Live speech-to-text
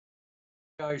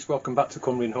Guys, welcome back to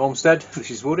Cumbrian Homestead.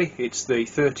 This is Woody. It's the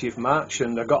 30th of March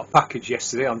and I got a package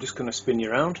yesterday. I'm just going to spin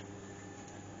you around.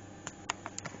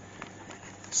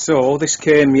 So this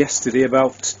came yesterday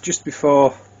about just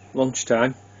before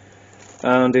lunchtime,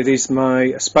 and it is my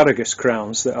asparagus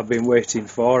crowns that I've been waiting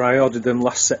for. I ordered them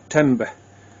last September,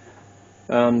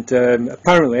 and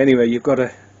apparently anyway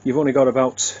you've only got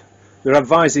about, they're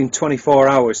advising 24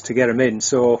 hours to get them in.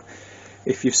 So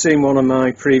if you've seen one of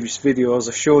my previous videos,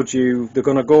 I showed you they're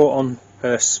going to go on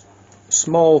a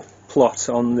small plot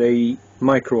on the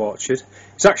micro orchard.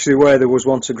 It's actually where there was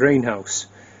once a greenhouse,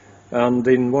 and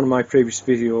in one of my previous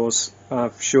videos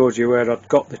I've showed you where I'd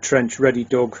got the trench ready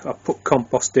dug. I put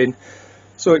compost in,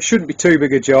 so it shouldn't be too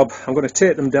big a job. I'm going to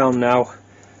take them down now,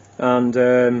 and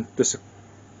there's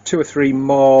 2 or 3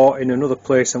 more in another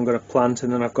place I'm going to plant,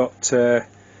 and then I've got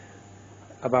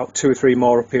about 2 or 3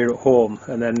 more up here at home,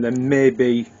 and then there may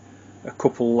be a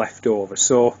couple left over.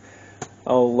 So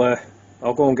I'll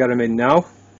go and get them in now.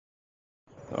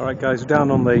 Alright guys, we're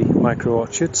down on the micro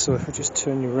orchard, so if I just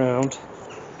turn you around.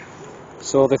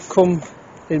 So they've come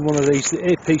in one of these. The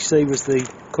APC was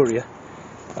the courier,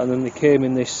 and then they came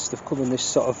in this, they've come in this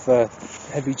sort of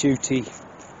heavy duty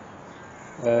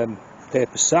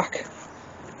paper sack.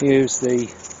 Here's the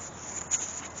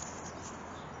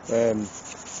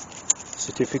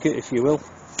certificate, if you will,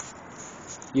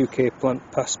 UK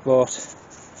plant passport,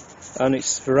 and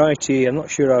it's variety, I'm not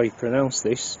sure how you pronounce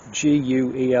this,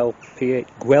 Guelph,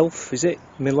 Guelph, is it?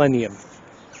 Millenium,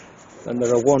 and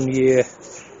they're a 1-year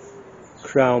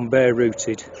crown bare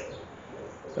rooted.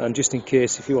 And just in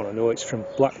case if you want to know, it's from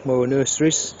Blackmore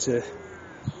Nurseries. It's a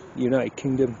United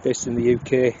Kingdom based in the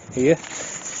UK here.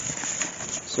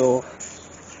 So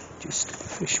just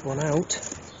fish one out.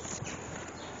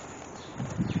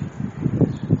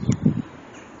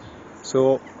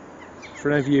 So,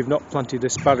 for any of you who've not planted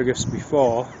asparagus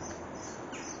before,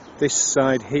 this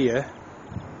side here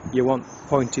you want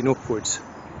pointing upwards,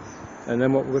 and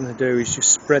then what we're going to do is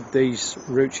just spread these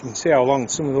roots. You can see how long,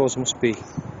 some of those must be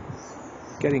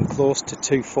getting close to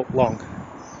 2 foot long.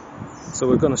 So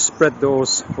we're going to spread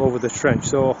those over the trench.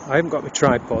 So I haven't got my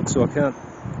tripod, so I can't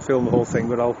film the whole thing,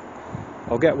 but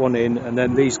I'll get one in, and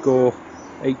then these go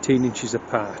 18 inches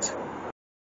apart.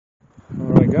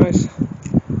 Alright guys,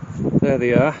 there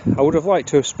they are. I would have liked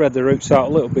to have spread the roots out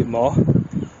a little bit more,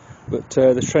 but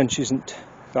the trench isn't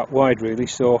that wide really,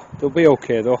 so they'll be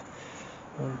okay though.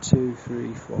 1, 2,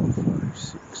 3, 4, 5,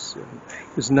 6, 7, 8.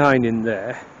 There's 9 in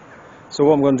there. So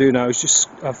what I'm going to do now is just,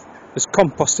 there's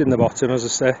compost in the bottom, as I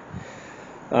say,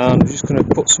 and I'm just going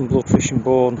to put some bloodfish and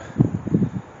bone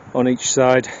on each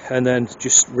side, and then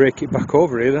just rake it back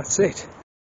over here. That's it.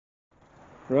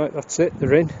 Right, that's it,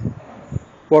 they're in.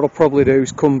 What I'll probably do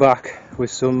is come back with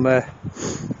some a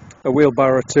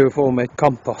wheelbarrow or 2 of homemade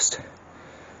compost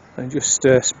and just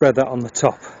spread that on the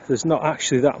top. There's not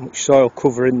actually that much soil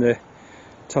cover in the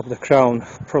top of the crown,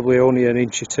 probably only 1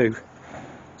 inch or 2,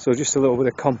 so just a little bit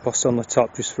of compost on the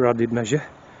top just for added measure.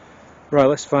 Right,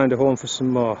 let's find a home for some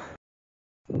more.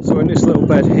 So in this little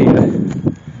bed here,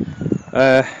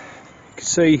 you can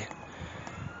see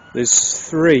there's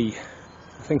 3.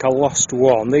 I think I lost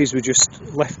 1. These were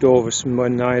just leftovers from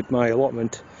when I had my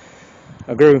allotment.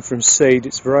 I grew them from seed.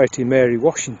 It's variety Mary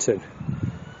Washington.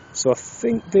 So I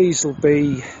think these will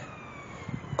be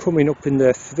coming up in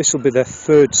their, this will be their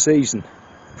 3rd season.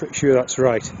 Pretty sure that's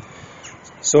right.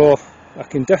 So I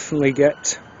can definitely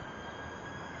get,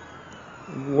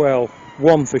 well,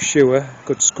 1 for sure.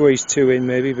 Could squeeze 2 in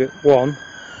maybe, but 1.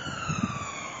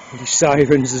 And these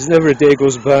sirens, there's never a day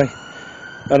goes by.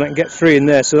 And I can get 3 in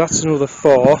there, so that's another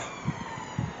 4.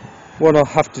 What I'll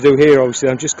have to do here, obviously,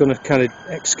 I'm just going to kind of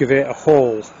excavate a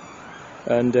hole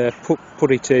and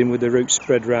put it in with the roots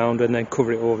spread round, and then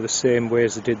cover it over the same way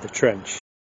as I did the trench.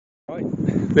 Right,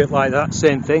 a bit like that,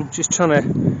 same thing, just trying to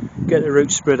get the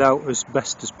roots spread out as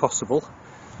best as possible.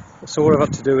 So what I've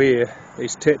had to do here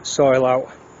is take the soil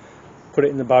out, put it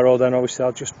in the barrel, then obviously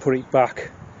I'll just put it back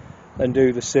and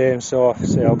do the same. So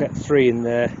I'll get 3 in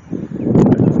there.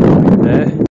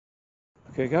 There.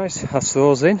 Okay guys, that's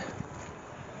those in.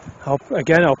 I'll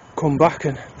come back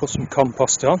and put some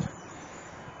compost on.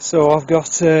 So I've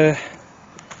got 1, 2,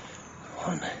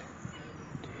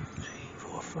 3,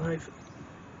 4, 5,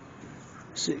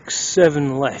 6,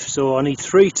 7 left. So I need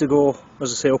 3 to go,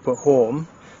 as I say, up at home.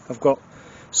 I've got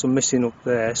some missing up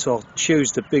there, so I'll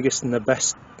choose the biggest and the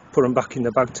best, put them back in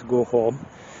the bag to go home.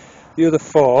 The other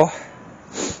 4,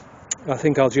 I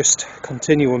think I'll just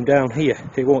continue them down here.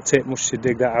 It won't take much to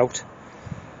dig that out.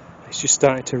 It's just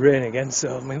starting to rain again,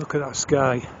 so I mean, look at that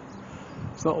sky.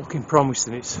 It's not looking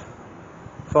promising. It's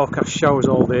forecast showers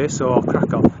all day, so I'll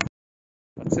crack on.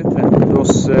 That's it then.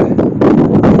 Those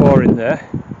more in there,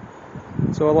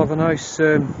 so I'll have a nice,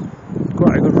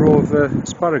 quite a good row of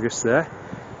asparagus there.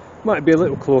 Might be a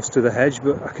little close to the hedge,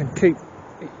 but I can keep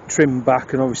it trimmed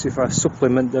back, and obviously if I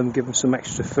supplement them, give them some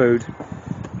extra food,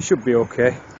 it should be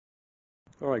okay.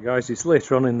 Alright guys, it's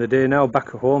later on in the day now,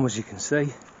 back at home as you can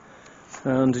see,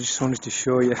 and I just wanted to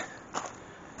show you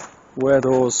where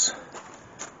those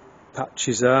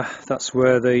patches are. That's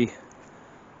where the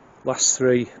last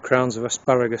 3 crowns of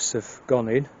asparagus have gone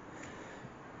in.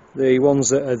 The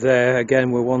ones that are there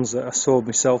again were ones that I sowed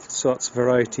myself, so that's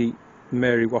variety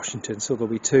Mary Washington, so there'll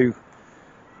be 2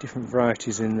 different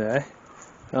varieties in there.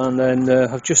 And then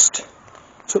I've just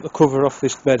took the cover off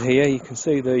this bed here. You can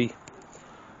see the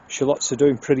shallots are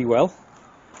doing pretty well,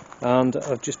 and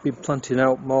I've just been planting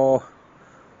out more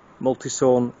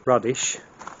multi-sown radish,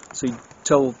 so you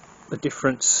tell the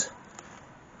difference.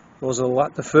 Those are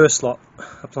like the first lot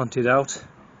I planted out,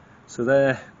 so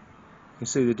there you can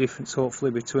see the difference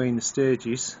hopefully between the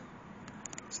stages.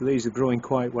 So these are growing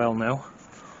quite well now.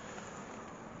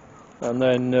 And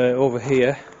then over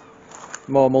here,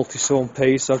 more multi-sown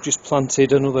peas. So I've just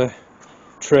planted another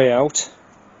tray out,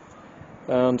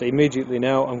 and immediately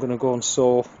now I'm going to go and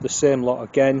sow the same lot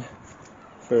again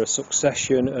for a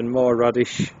succession and more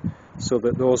radish, so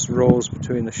that those rows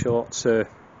between the shallots are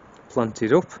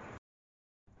planted up.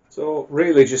 So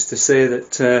really just to say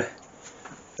that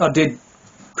I did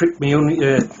prick my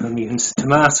onions,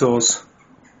 tomatoes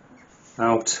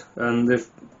out, and they've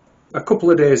a couple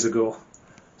of days ago,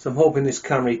 so I'm hoping this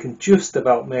camera can just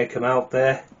about make them out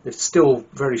there. They're still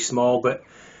very small, but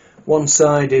one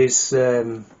side is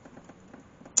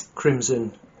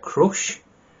Crimson Crush,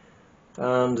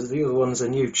 and the other one's a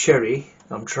new cherry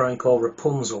I'm trying called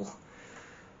Rapunzel.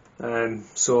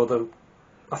 So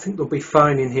I think they'll be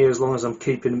fine in here as long as I'm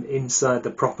keeping them inside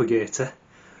the propagator.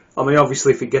 I mean,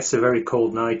 obviously if it gets a very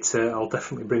cold night, I'll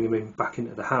definitely bring them back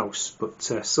into the house, but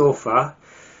so far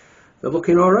they're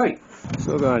looking alright.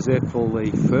 So guys, April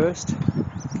the 1st.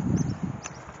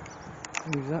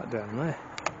 Who's that down there?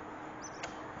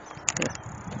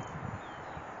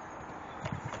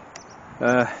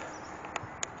 Yeah.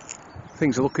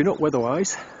 Things are looking up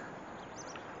weather-wise.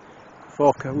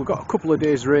 We've got a couple of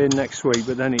days rain next week,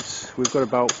 but then we've got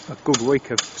about a good week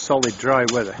of solid dry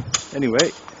weather.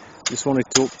 Anyway, just wanted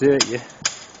to update you.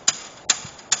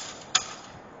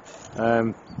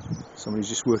 Somebody's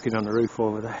just working on the roof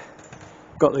over there.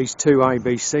 Got these 2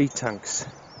 IBC tanks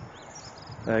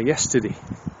yesterday,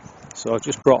 so I've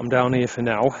just brought them down here for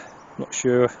now. Not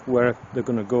sure where they're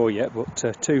going to go yet,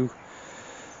 but 2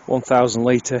 1,000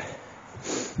 litre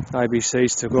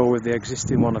IBCs to go with the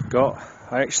existing one I've got.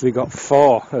 I actually got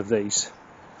 4 of these.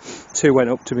 2 went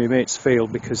up to my mate's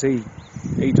field because he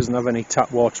doesn't have any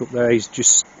tap water up there. He's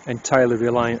just entirely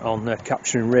reliant on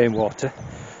capturing rainwater,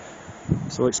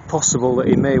 so it's possible that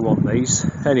he may want these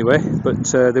anyway, but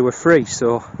they were free,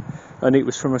 so, and it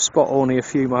was from a spot only a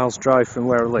few miles drive from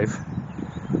where I live,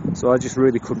 so I just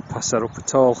really couldn't pass that up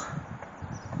at all.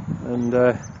 And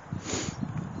the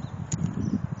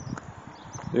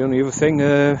only other thing,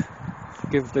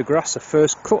 give the grass a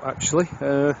first cut actually,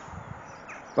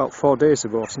 about 4 days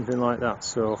ago or something like that,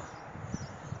 so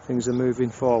things are moving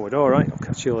forward. Alright, I'll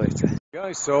catch you later.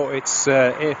 Guys, so it's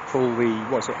April the,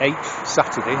 8th,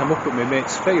 Saturday. I'm up at my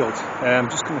mate's field. I'm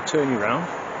just going to turn you around.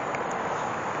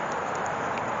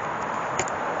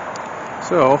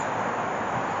 So,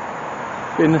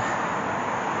 in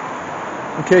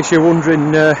case you're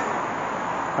wondering, I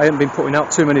haven't been putting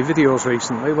out too many videos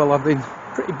recently. Well, I've been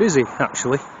pretty busy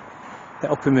actually,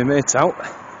 helping my mate out.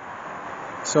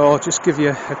 So I'll just give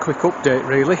you a quick update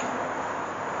really.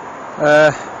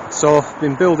 So I've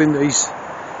been building these.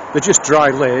 They're just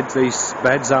dry laid, these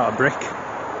beds out of brick.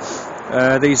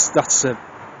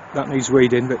 That needs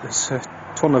weeding, but there's a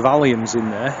ton of alliums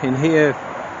in there. In here,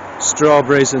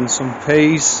 strawberries and some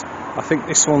peas. I think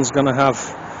this one's going to have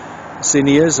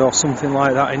zinnias or something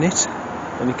like that in it.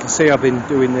 And you can see I've been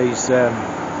doing these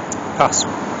past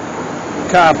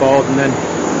cardboard and then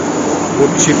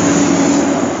wood chip.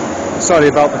 Sorry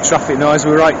about the traffic noise,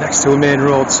 we're right next to a main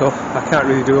road, so I can't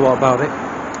really do a lot about it.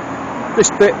 This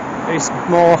bit is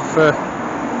more for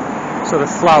sort of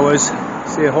flowers.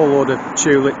 See a whole load of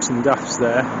tulips and daffs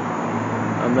there,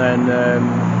 and then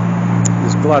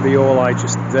there's gladioli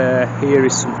just there. Here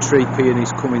is some tree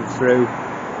peonies coming through.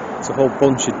 There's a whole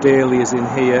bunch of dahlias in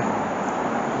here.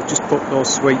 We just put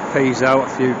those sweet peas out a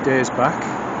few days back.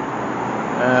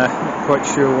 Not quite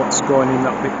sure what's going in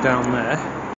that bit down there.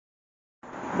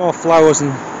 More flowers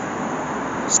and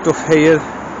stuff here.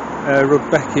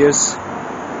 Rudbeckias.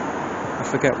 I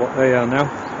forget what they are now.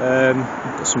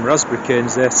 We've got some raspberry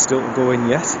canes there still to go in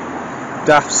yet.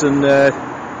 Daffs and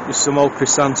just some old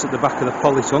chrysanthemums at the back of the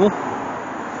polytunnel.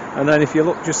 And then if you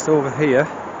look just over here,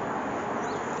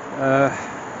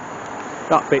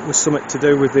 that bit was something to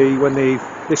do with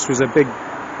this was a big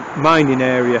mining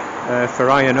area for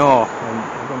iron ore, and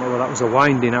I don't know whether that was a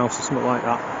winding house or something like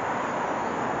that.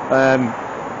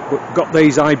 But got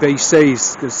these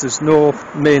IBCs because there's no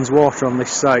mains water on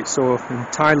this site, so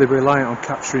entirely reliant on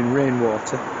capturing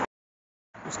rainwater.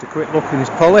 Just a quick look in this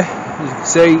poly. As you can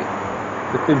see,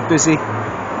 they've been busy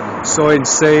sowing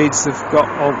seeds. They've got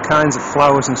all kinds of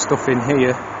flowers and stuff in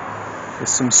here. There's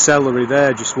some celery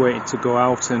there just waiting to go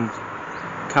out, and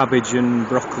cabbage and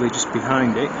broccoli just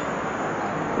behind it,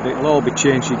 but it'll all be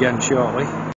changed again shortly.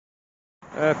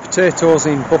 Potatoes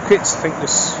in buckets. I think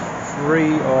there's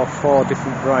 3 or 4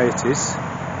 different varieties,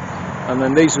 and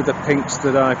then these were the pinks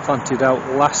that I planted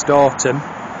out last autumn.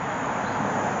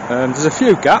 There's a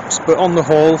few gaps, but on the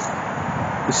whole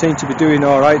they seem to be doing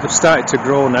alright. They've started to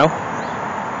grow now.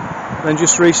 And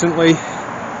just recently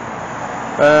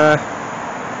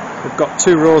we've got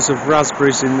 2 rows of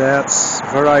raspberries in there. That's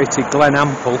variety Glen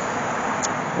Ample,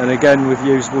 and again we've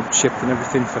used wood chip and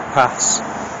everything for paths.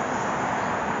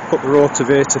 Put the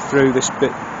rotavator through this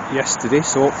bit yesterday,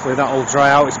 so hopefully that'll dry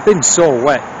out. It's been so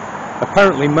wet.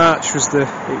 Apparently March was the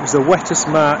wettest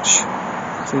March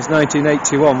since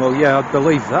 1981. Well, yeah, I'd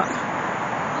believe that.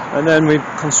 And then we've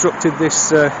constructed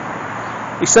this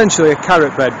essentially a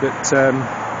carrot bed, but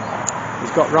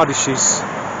it's got radishes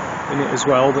in it as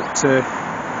well, that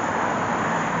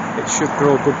it should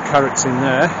grow good carrots in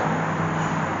there.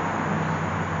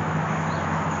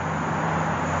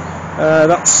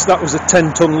 That was a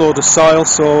 10-ton load of soil,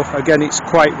 so again it's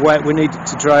quite wet. We need it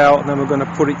to dry out, and then we're going to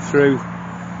put it through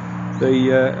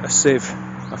a sieve.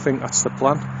 I think that's the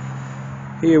plan.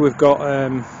 Here we've got a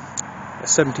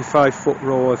 75-foot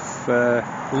row of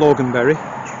loganberry,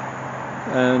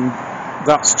 and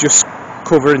that's just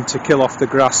covering to kill off the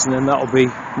grass, and then that'll be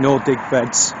no dig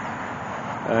beds.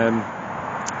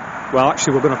 Well,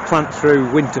 actually we're going to plant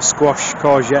through winter squash,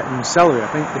 courgette and celery I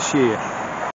think this year.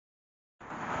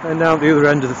 And now at the other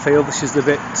end of the field, this is the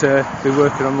bit I've been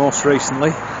working on most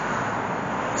recently.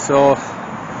 So what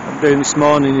I'm doing this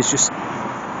morning is just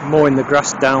mowing the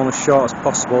grass down as short as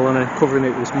possible and then covering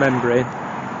it with membrane,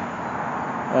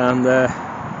 and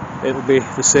it'll be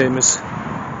the same as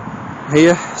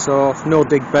here, so no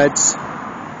dig beds.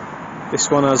 This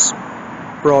one has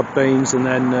broad beans, and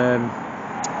then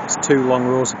it's 2 long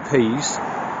rows of peas,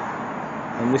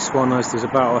 and this one there's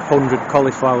about 100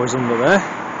 cauliflowers under there.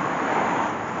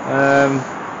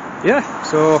 Yeah,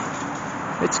 so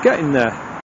it's getting there.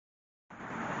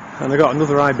 And I got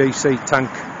another IBC tank.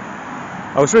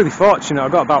 I was really fortunate. I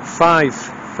got about 5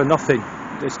 for nothing.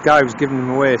 This guy was giving them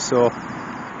away, so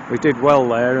we did well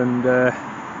there. And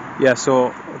yeah, so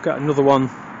I've got another one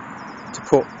to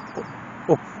put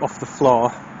up off the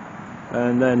floor,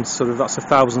 and then sort of that's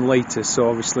 1,000 litres, so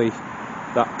obviously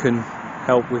that can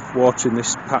help with watering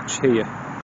this patch here.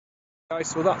 Guys,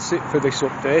 so that's it for this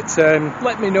update.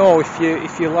 Let me know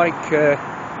if you like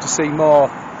to see more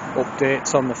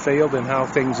updates on the field and how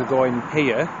things are going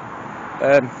here.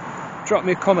 Drop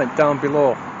me a comment down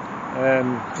below,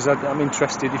 because I'm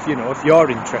interested. If you're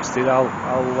interested,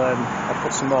 I'll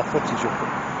put some more footage up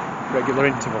at regular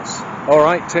intervals. All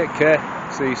right, take care.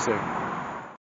 See you soon.